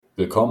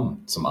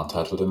Willkommen zum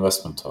Untitled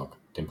Investment Talk,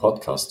 dem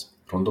Podcast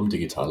rund um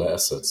digitale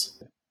Assets.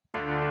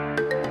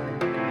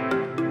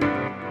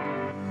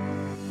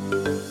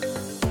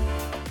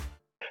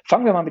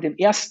 Fangen wir mal mit dem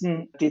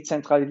ersten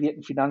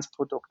dezentralisierten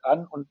Finanzprodukt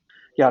an und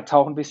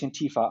tauchen ein bisschen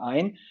tiefer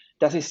ein.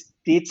 Das ist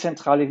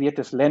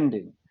dezentralisiertes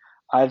Lending.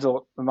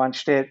 Also man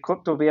stellt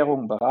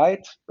Kryptowährungen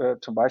bereit,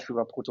 zum Beispiel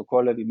über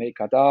Protokolle wie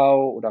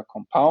MakerDAO oder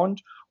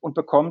Compound und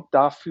bekommt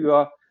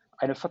dafür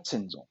eine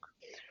Verzinsung.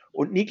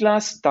 Und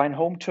Niklas, dein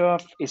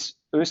Home-Turf ist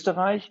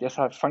Österreich,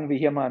 deshalb fangen wir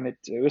hier mal mit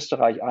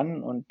Österreich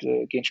an und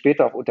gehen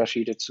später auf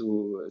Unterschiede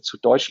zu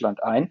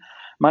Deutschland ein.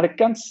 Mal eine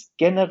ganz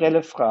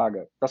generelle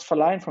Frage. Das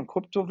Verleihen von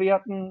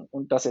Kryptowerten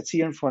und das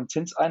Erzielen von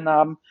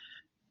Zinseinnahmen,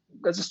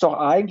 das ist doch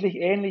eigentlich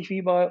ähnlich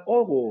wie bei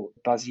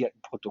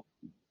Euro-basierten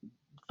Produkten.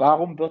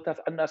 Warum wird das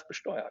anders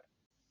besteuert?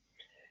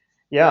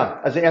 Ja,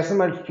 also erst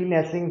einmal vielen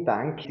herzlichen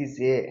Dank,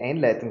 diese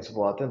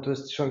Einleitungsworte. Und du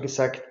hast schon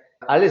gesagt,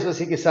 alles, was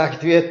hier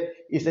gesagt wird,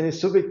 ist eine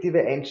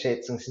subjektive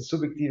Einschätzung, sind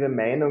subjektive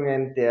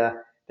Meinungen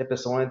der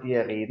Personen, die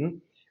hier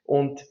reden.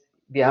 Und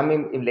wir haben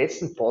im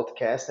letzten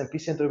Podcast ein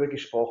bisschen darüber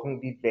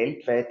gesprochen, wie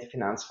weltweit die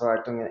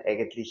Finanzverwaltungen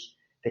eigentlich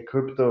der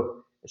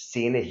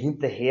Kryptoszene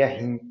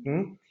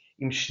hinterherhinken,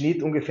 im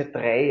Schnitt ungefähr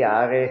 3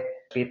 Jahre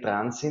spät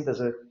dran sind,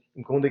 also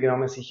im Grunde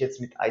genommen sich jetzt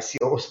mit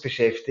ICOs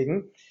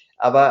beschäftigen.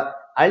 Aber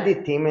all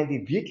die Themen,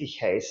 die wirklich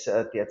heiß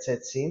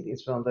derzeit sind,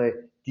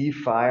 insbesondere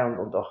DeFi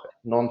und auch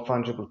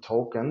Non-Fungible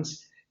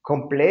Tokens,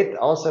 komplett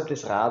außerhalb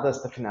des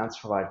Radars der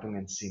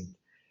Finanzverwaltungen sind.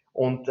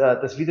 Und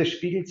das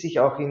widerspiegelt sich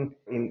auch in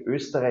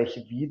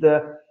Österreich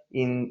wieder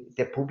in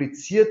der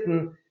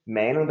publizierten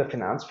Meinung der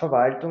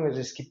Finanzverwaltung. Also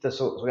es gibt da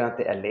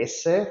sogenannte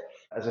Erlässe,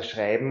 also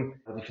Schreiben,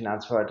 wo die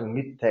Finanzverwaltung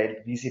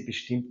mitteilt, wie sie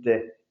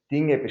bestimmte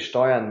Dinge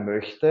besteuern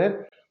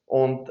möchte.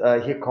 Und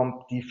hier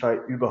kommt DeFi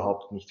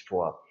überhaupt nicht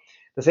vor.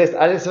 Das heißt,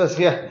 alles, was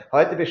wir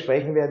heute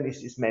besprechen werden,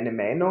 ist meine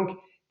Meinung,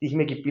 die ich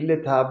mir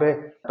gebildet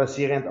habe,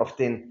 basierend auf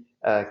den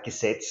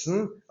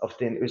Gesetzen, auf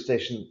dem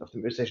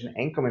österreichischen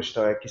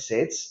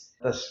Einkommensteuergesetz,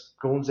 das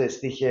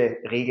grundsätzliche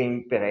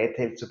Regeln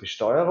bereithält zur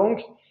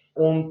Besteuerung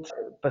und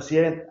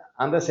basierend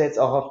andererseits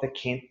auch auf der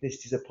Kenntnis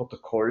dieser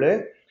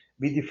Protokolle,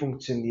 wie die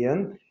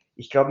funktionieren.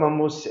 Ich glaube, man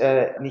muss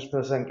nicht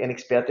nur sagen, ein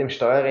Experte im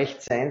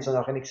Steuerrecht sein,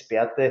 sondern auch ein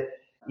Experte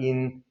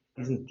in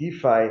diesen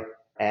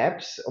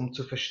DeFi-Apps, um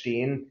zu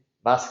verstehen,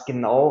 was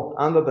genau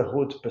under the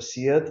hood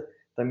passiert,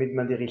 damit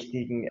man die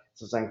richtigen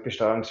sozusagen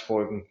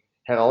Besteuerungsfolgen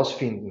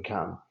herausfinden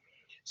kann.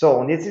 So,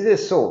 und jetzt ist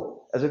es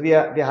so, also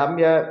wir haben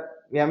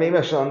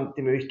immer schon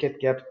die Möglichkeit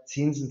gehabt,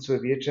 Zinsen zu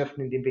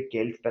erwirtschaften, indem wir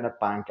Geld bei einer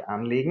Bank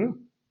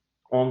anlegen.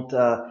 Und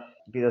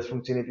wie das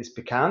funktioniert, ist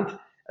bekannt.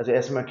 Also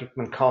erstmal kriegt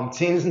man kaum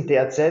Zinsen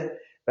derzeit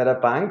bei der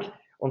Bank.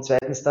 Und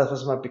zweitens, das,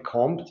 was man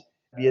bekommt,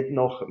 wird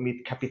noch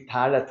mit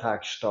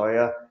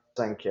Kapitalertragssteuer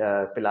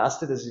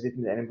belastet. Also es wird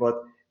mit einem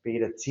Wort bei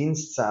jeder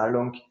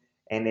Zinszahlung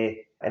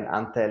ein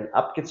Anteil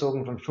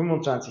abgezogen von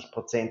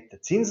 25%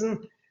 der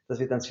Zinsen. Das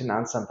wird ans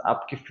Finanzamt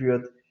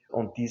abgeführt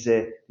und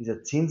dieser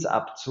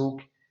Zinsabzug,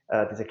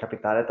 dieser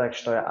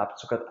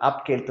Kapitalertragssteuerabzug hat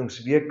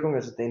Abgeltungswirkung.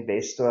 Also der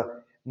Investor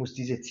muss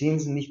diese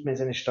Zinsen nicht mehr in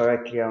seine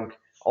Steuererklärung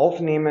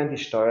aufnehmen. Die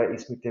Steuer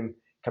ist mit dem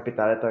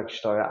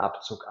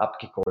Kapitalertragssteuerabzug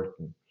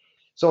abgegolten.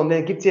 So, und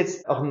dann gibt's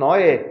jetzt auch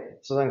neue,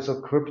 sozusagen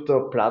so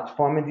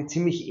Krypto-Plattformen, die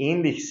ziemlich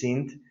ähnlich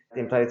sind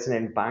dem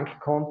traditionellen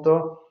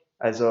Bankkonto,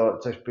 also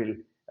zum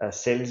Beispiel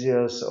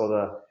Celsius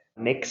oder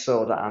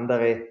Nexo oder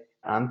andere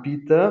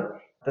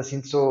Anbieter. Das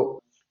sind so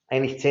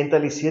eigentlich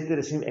zentralisierte,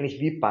 das sind eigentlich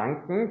wie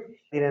Banken,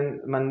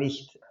 denen man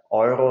nicht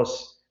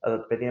Euros,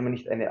 also bei denen man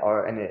nicht eine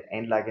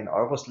Einlage in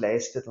Euros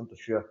leistet und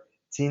dafür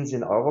Zins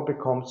in Euro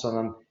bekommt,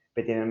 sondern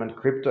bei denen man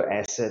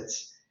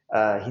Crypto-Assets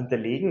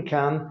hinterlegen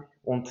kann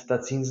und da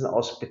Zinsen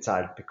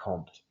ausbezahlt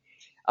bekommt.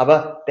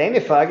 Aber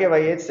deine Frage war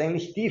jetzt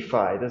eigentlich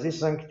DeFi. Das ist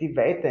sozusagen die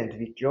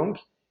Weiterentwicklung,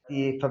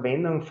 die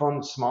Verwendung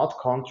von Smart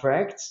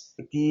Contracts,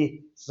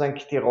 die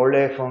sozusagen die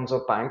Rolle von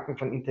so Banken,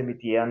 von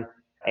Intermediären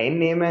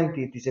einnehmen,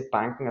 die diese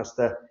Banken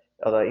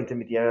oder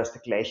Intermediäre aus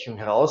der Gleichung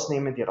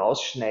herausnehmen, die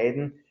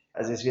rausschneiden.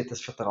 Also es wird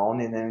das Vertrauen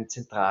in einen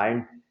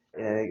zentralen,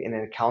 in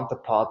eine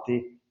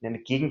Counterparty, in eine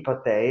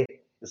Gegenpartei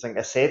sozusagen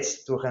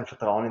ersetzt durch ein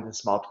Vertrauen in den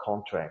Smart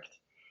Contract.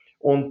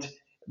 Und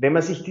wenn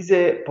man sich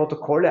diese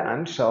Protokolle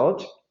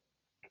anschaut,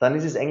 dann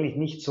ist es eigentlich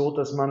nicht so,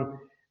 dass man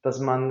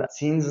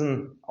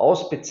Zinsen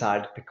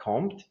ausbezahlt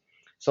bekommt,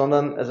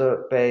 sondern also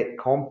bei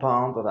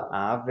Compound oder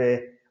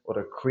Aave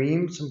oder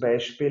Cream zum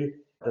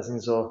Beispiel, das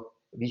sind so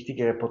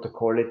wichtigere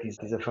Protokolle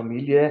dieser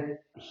Familie.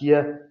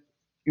 Hier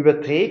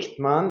überträgt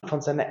man von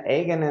seiner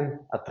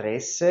eigenen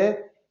Adresse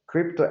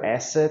Crypto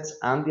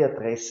Assets an die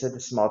Adresse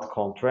des Smart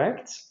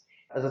Contracts.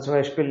 Also zum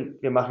Beispiel,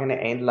 wir machen eine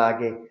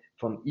Einlage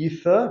von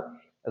Ether,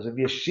 also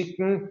wir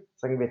schicken,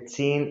 sagen wir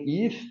 10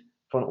 ETH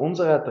von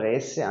unserer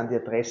Adresse an die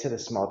Adresse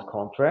des Smart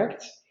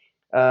Contracts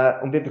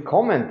und wir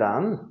bekommen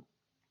dann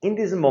in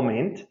diesem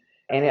Moment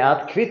eine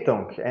Art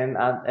Quittung, eine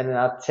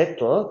Art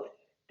Zettel,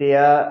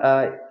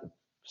 der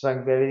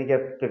sagen wir weniger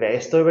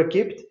Beweis darüber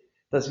gibt,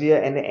 dass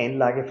wir eine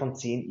Einlage von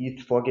 10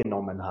 ETH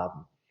vorgenommen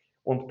haben.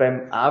 Und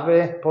beim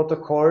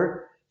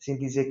Aave-Protokoll heißen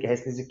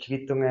diese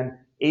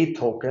Quittungen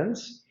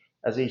A-Tokens.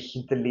 Also ich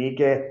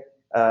hinterlege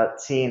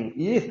 10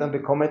 ETH, dann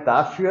bekomme ich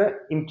dafür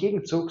im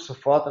Gegenzug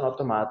sofort und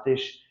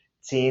automatisch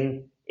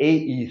 10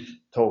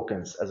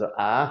 A-ETH-Tokens, also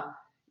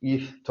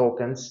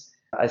A-ETH-Tokens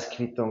als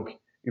Quittung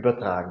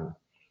übertragen.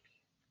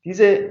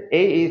 Diese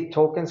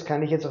A-ETH-Tokens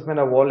kann ich jetzt auf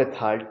meiner Wallet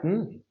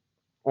halten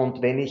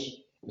und wenn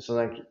ich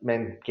sozusagen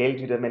mein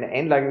Geld wieder, meine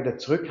Einlage wieder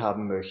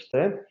zurückhaben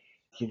möchte,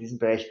 in diesem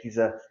Bereich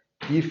dieser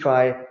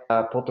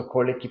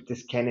DeFi-Protokolle gibt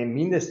es keine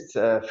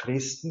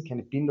Mindestfristen,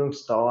 keine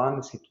Bindungsdauern,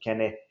 es gibt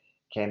keine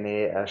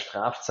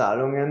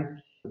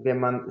Strafzahlungen. Wenn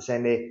man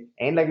seine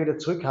Einlage wieder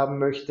zurückhaben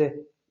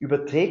möchte,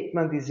 überträgt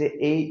man diese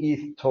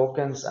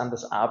A-ETH-Tokens an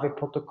das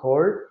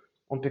Aave-Protokoll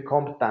und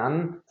bekommt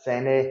dann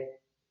seine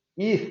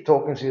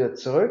ETH-Tokens wieder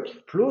zurück,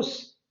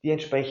 plus die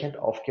entsprechend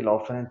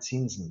aufgelaufenen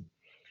Zinsen.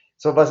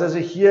 So, was also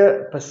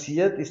hier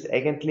passiert, sind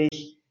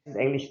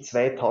eigentlich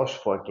zwei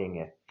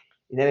Tauschvorgänge.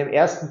 In einem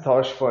ersten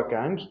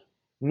Tauschvorgang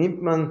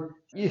nimmt man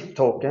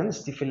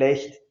ETH-Tokens, die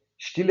vielleicht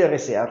stille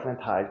Reserven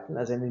enthalten,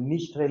 also eine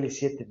nicht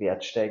realisierte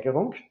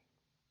Wertsteigerung,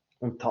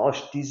 und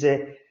tauscht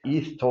diese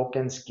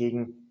ETH-Tokens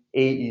gegen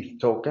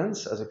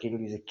A-ETH-Tokens, also gegen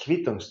diese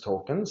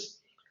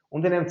Quittungstokens.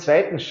 Und in einem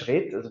zweiten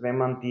Schritt, also wenn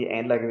man die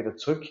Einlage wieder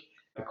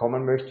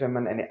zurückbekommen möchte, wenn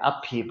man eine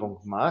Abhebung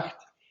macht,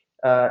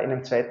 in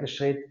einem zweiten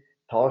Schritt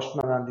tauscht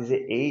man dann diese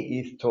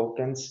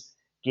A-ETH-Tokens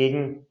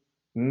gegen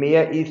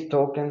mehr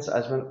ETH-Tokens,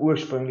 als man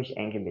ursprünglich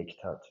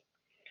eingelegt hat.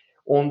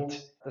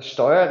 Und das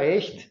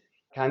Steuerrecht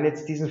kann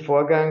jetzt diesen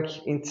Vorgang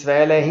in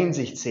zweierlei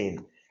Hinsicht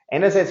sehen.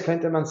 Einerseits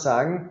könnte man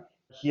sagen,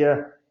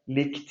 hier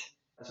liegt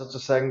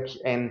sozusagen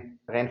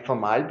rein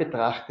formal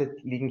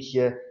betrachtet, liegen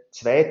hier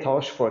zwei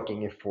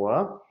Tauschvorgänge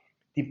vor,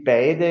 die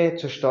beide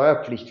zur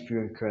Steuerpflicht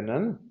führen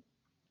können.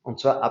 Und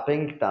zwar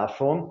abhängig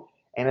davon,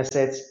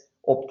 einerseits,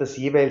 ob das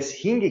jeweils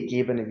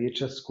hingegebene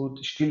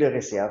Wirtschaftsgut stille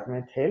Reserven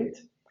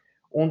enthält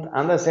und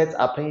andererseits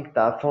abhängig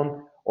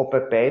davon, ob bei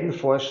beiden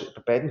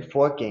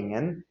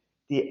Vorgängen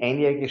die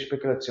einjährige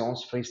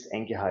Spekulationsfrist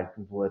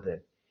eingehalten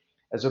wurde.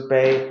 Also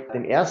bei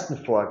dem ersten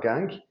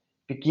Vorgang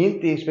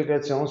beginnt die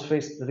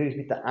Spekulationsfrist natürlich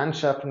mit der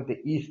Anschaffung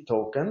der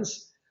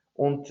ETH-Tokens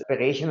und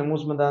berechnen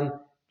muss man dann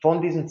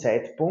von diesem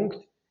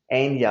Zeitpunkt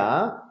ein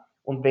Jahr,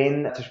 und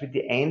wenn zum Beispiel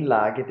die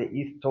Einlage der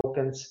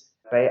ETH-Tokens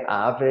bei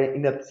Aave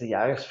innerhalb der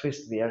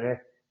Jahresfrist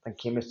wäre, dann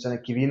käme es zu einer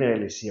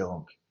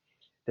Gewinnrealisierung.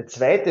 Der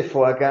zweite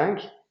Vorgang,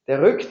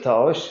 der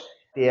Rücktausch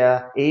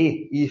der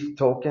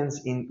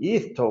ETH-Tokens in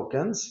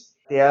ETH-Tokens,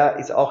 der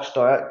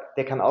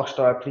kann auch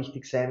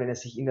steuerpflichtig sein, wenn er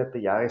sich innerhalb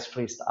der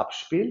Jahresfrist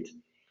abspielt.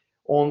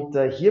 Und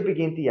hier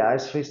beginnt die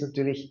Jahresfrist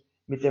natürlich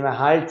mit dem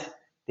Erhalt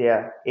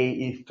der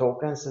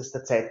A-ETH-Tokens, das ist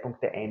der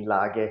Zeitpunkt der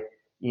Einlage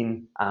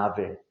in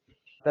Aave.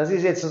 Das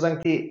ist jetzt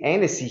sozusagen die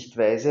eine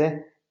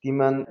Sichtweise, die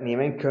man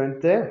nehmen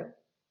könnte,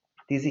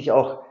 die sich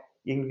auch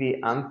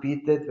irgendwie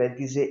anbietet, weil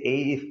diese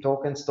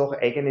A-ETH-Tokens doch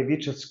eigene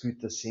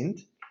Wirtschaftsgüter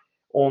sind.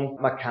 Und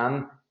man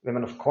kann, wenn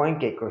man auf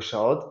CoinGecko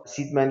schaut,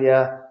 sieht man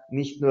ja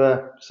nicht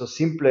nur so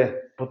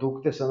simple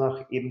Produkte, sondern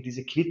auch eben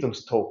diese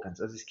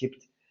Quittungstokens. Also es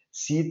gibt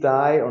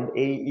C-DAI und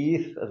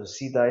A-ETH, also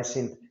C-DAI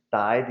sind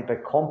DAI, die bei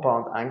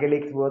Compound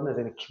angelegt wurden, also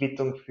eine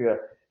Quittung für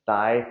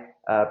DAI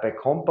bei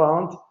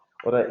Compound,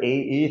 oder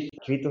A-ETH,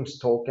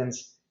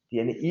 Quittungstokens, die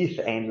eine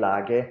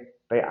ETH-Einlage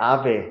bei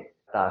Aave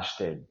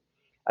darstellen.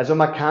 Also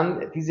man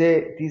kann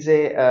diese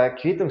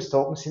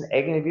Quittungstokens sind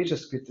eigene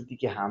Wirtschaftsgüter, die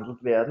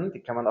gehandelt werden,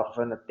 die kann man auch auf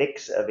einer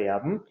DEX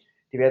erwerben,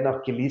 die werden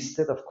auch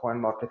gelistet auf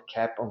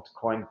CoinMarketCap und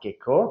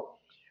CoinGecko,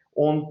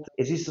 und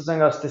es ist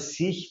sozusagen aus der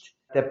Sicht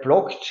der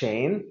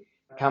Blockchain,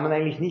 kann man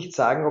eigentlich nicht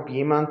sagen, ob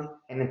jemand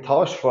einen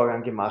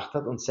Tauschvorgang gemacht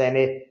hat und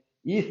seine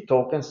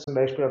ETH-Tokens zum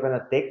Beispiel auf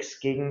einer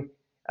DEX gegen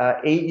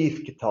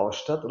A-ETH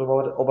getauscht hat,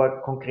 oder ob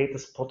er konkret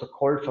das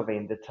Protokoll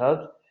verwendet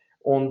hat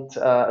und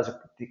also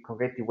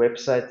konkret die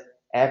Website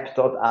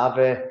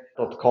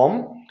app.aave.com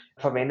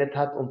verwendet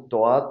hat und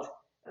dort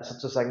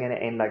sozusagen eine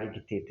Einlage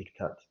getätigt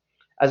hat.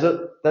 Also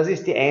das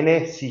ist die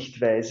eine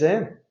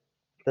Sichtweise,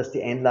 dass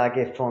die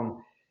Einlage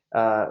von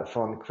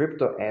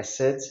Crypto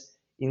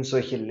Assets in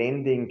solche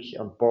Lending-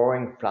 und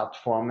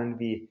Borrowing-Plattformen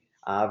wie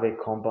Aave,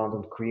 Compound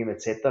und Cream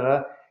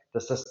etc.,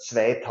 dass das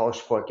zwei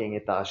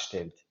Tauschvorgänge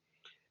darstellt.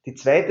 Die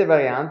zweite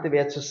Variante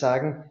wäre zu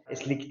sagen,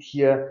 es liegt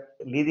hier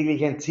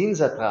lediglich ein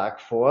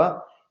Zinsertrag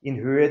vor in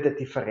Höhe der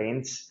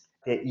Differenz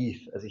der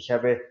ETH. Also ich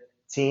habe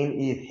 10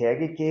 ETH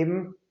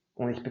hergegeben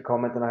und ich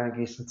bekomme dann nach einem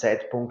gewissen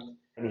Zeitpunkt,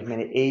 wenn ich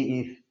meine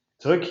A-ETH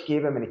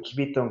zurückgebe, meine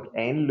Quittung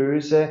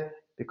einlöse,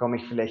 bekomme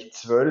ich vielleicht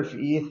 12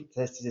 ETH.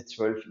 Das heißt, diese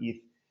 12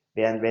 ETH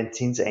wären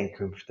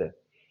Zinseinkünfte.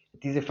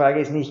 Diese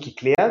Frage ist nicht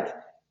geklärt.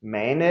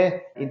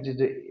 Meine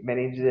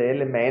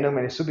individuelle Meinung,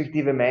 meine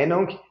subjektive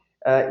Meinung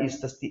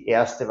ist, dass die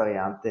erste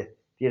Variante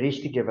die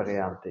richtige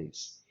Variante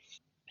ist.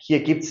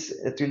 Hier gibt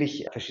es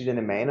natürlich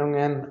verschiedene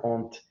Meinungen,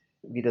 und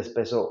wie das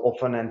bei so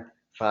offenen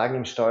Fragen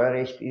im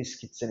Steuerrecht ist,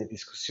 gibt es eine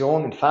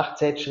Diskussion in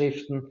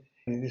Fachzeitschriften.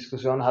 Die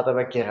Diskussion hat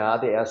aber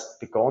gerade erst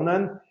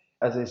begonnen,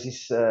 also es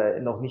ist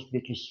noch nicht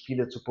wirklich viel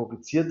dazu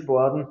publiziert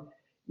worden.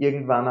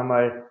 Irgendwann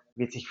einmal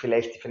wird sich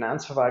vielleicht die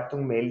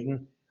Finanzverwaltung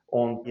melden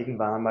Und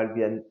irgendwann einmal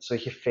werden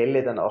solche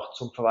Fälle dann auch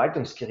zum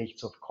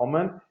Verwaltungsgerichtshof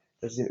kommen.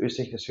 Das ist in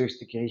Österreich das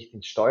höchste Gericht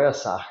in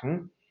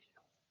Steuersachen.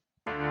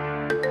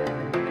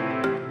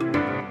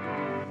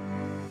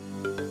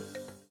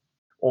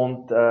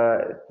 Und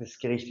das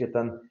Gericht wird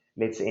dann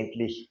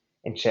letztendlich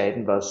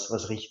entscheiden,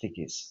 was richtig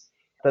ist.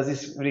 Das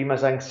ist, würde ich mal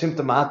sagen,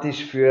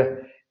 symptomatisch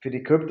für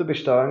die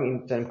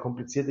Kryptobesteuerung in einem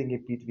komplizierten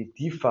Gebiet wie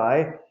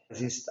DeFi.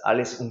 Es ist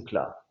alles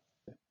unklar.